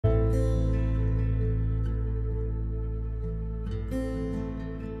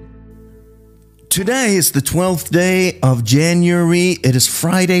Today is the 12th day of January. It is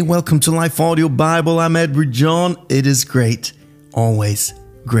Friday. Welcome to Life Audio Bible. I'm Edward John. It is great, always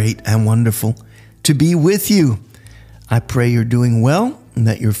great and wonderful to be with you. I pray you're doing well and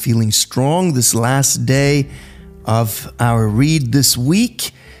that you're feeling strong this last day of our read this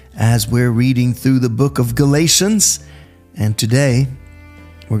week as we're reading through the book of Galatians. And today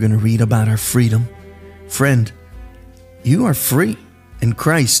we're going to read about our freedom. Friend, you are free in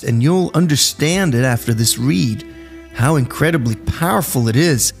Christ, and you'll understand it after this read, how incredibly powerful it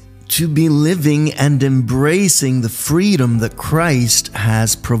is to be living and embracing the freedom that Christ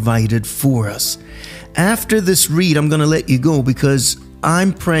has provided for us. After this read, I'm going to let you go because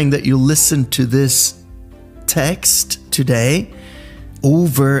I'm praying that you'll listen to this text today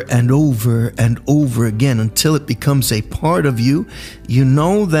over and over and over again until it becomes a part of you. You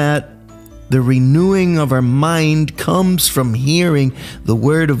know that the renewing of our mind comes from hearing the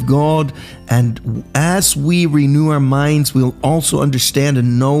Word of God, and as we renew our minds, we'll also understand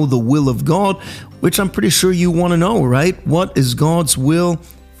and know the will of God, which I'm pretty sure you want to know, right? What is God's will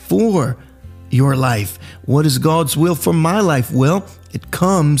for your life? What is God's will for my life? Well, it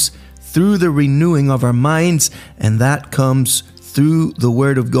comes through the renewing of our minds, and that comes through the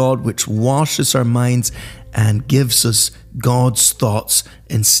Word of God, which washes our minds and gives us God's thoughts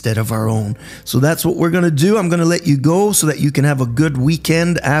instead of our own. So that's what we're going to do. I'm going to let you go so that you can have a good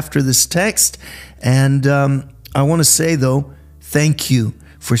weekend after this text. And I want to say, though, thank you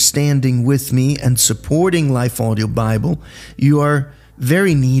for standing with me and supporting Life Audio Bible. You are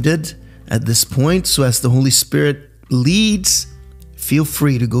very needed at this point. So as the Holy Spirit leads, feel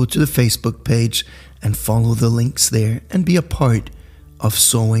free to go to the Facebook page and follow the links there and be a part of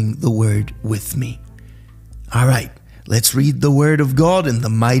sowing the word with me. All right, let's read the Word of God in the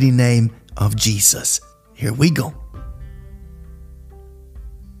mighty name of Jesus. Here we go.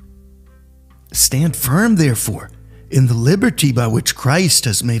 Stand firm, therefore, in the liberty by which Christ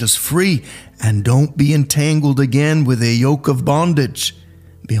has made us free, and don't be entangled again with a yoke of bondage.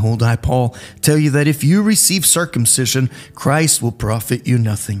 Behold, I, Paul, tell you that if you receive circumcision, Christ will profit you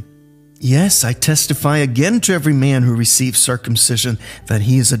nothing. Yes, I testify again to every man who receives circumcision that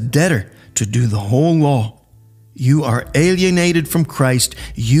he is a debtor to do the whole law. You are alienated from Christ,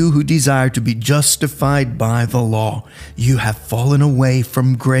 you who desire to be justified by the law. You have fallen away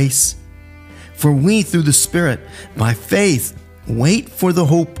from grace. For we, through the Spirit, by faith, wait for the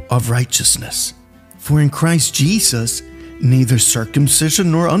hope of righteousness. For in Christ Jesus, neither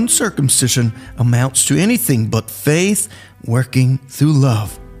circumcision nor uncircumcision amounts to anything but faith working through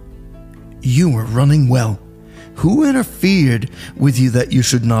love. You are running well. Who interfered with you that you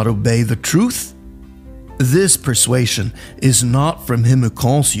should not obey the truth? This persuasion is not from him who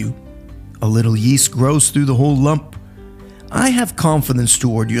calls you. A little yeast grows through the whole lump. I have confidence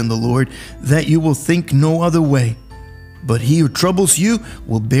toward you in the Lord that you will think no other way. But he who troubles you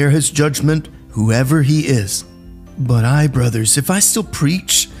will bear his judgment, whoever he is. But I, brothers, if I still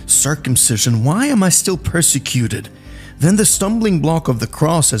preach circumcision, why am I still persecuted? Then the stumbling block of the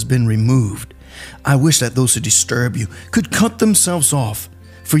cross has been removed. I wish that those who disturb you could cut themselves off.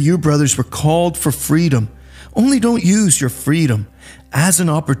 For you, brothers, were called for freedom. Only don't use your freedom as an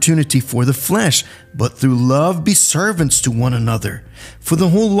opportunity for the flesh, but through love be servants to one another. For the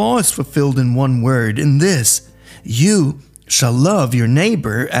whole law is fulfilled in one word, in this: you shall love your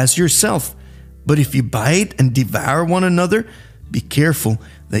neighbor as yourself. But if you bite and devour one another, be careful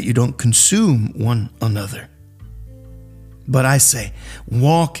that you don't consume one another. But I say,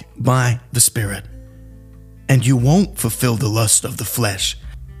 walk by the Spirit, and you won't fulfill the lust of the flesh.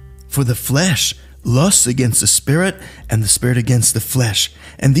 For the flesh lusts against the Spirit, and the Spirit against the flesh.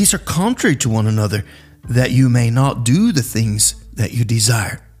 And these are contrary to one another, that you may not do the things that you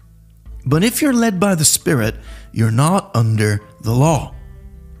desire. But if you're led by the Spirit, you're not under the law.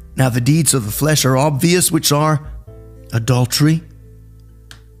 Now the deeds of the flesh are obvious, which are adultery,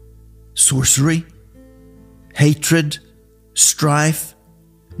 sorcery, hatred, strife,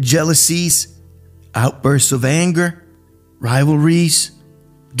 jealousies, outbursts of anger, rivalries,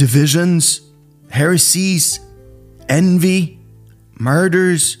 divisions, heresies, envy,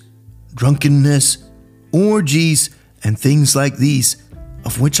 murders, drunkenness, orgies, and things like these,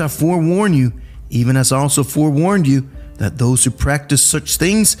 of which I forewarn you, even as I also forewarned you, that those who practice such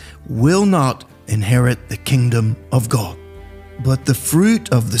things will not inherit the kingdom of God. But the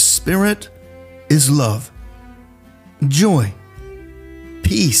fruit of the Spirit is love, joy,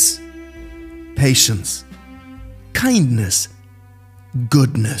 peace, patience, kindness,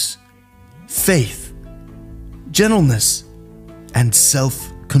 goodness, faith, gentleness, and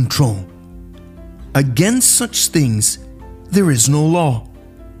self-control. Against such things there is no law.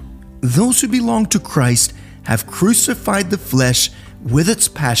 Those who belong to Christ have crucified the flesh with its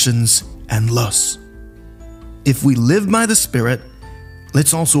passions and lusts. If we live by the Spirit,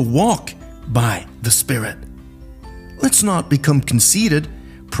 let's also walk by the Spirit. Let's not become conceited,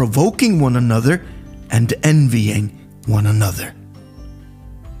 provoking one another and envying one another.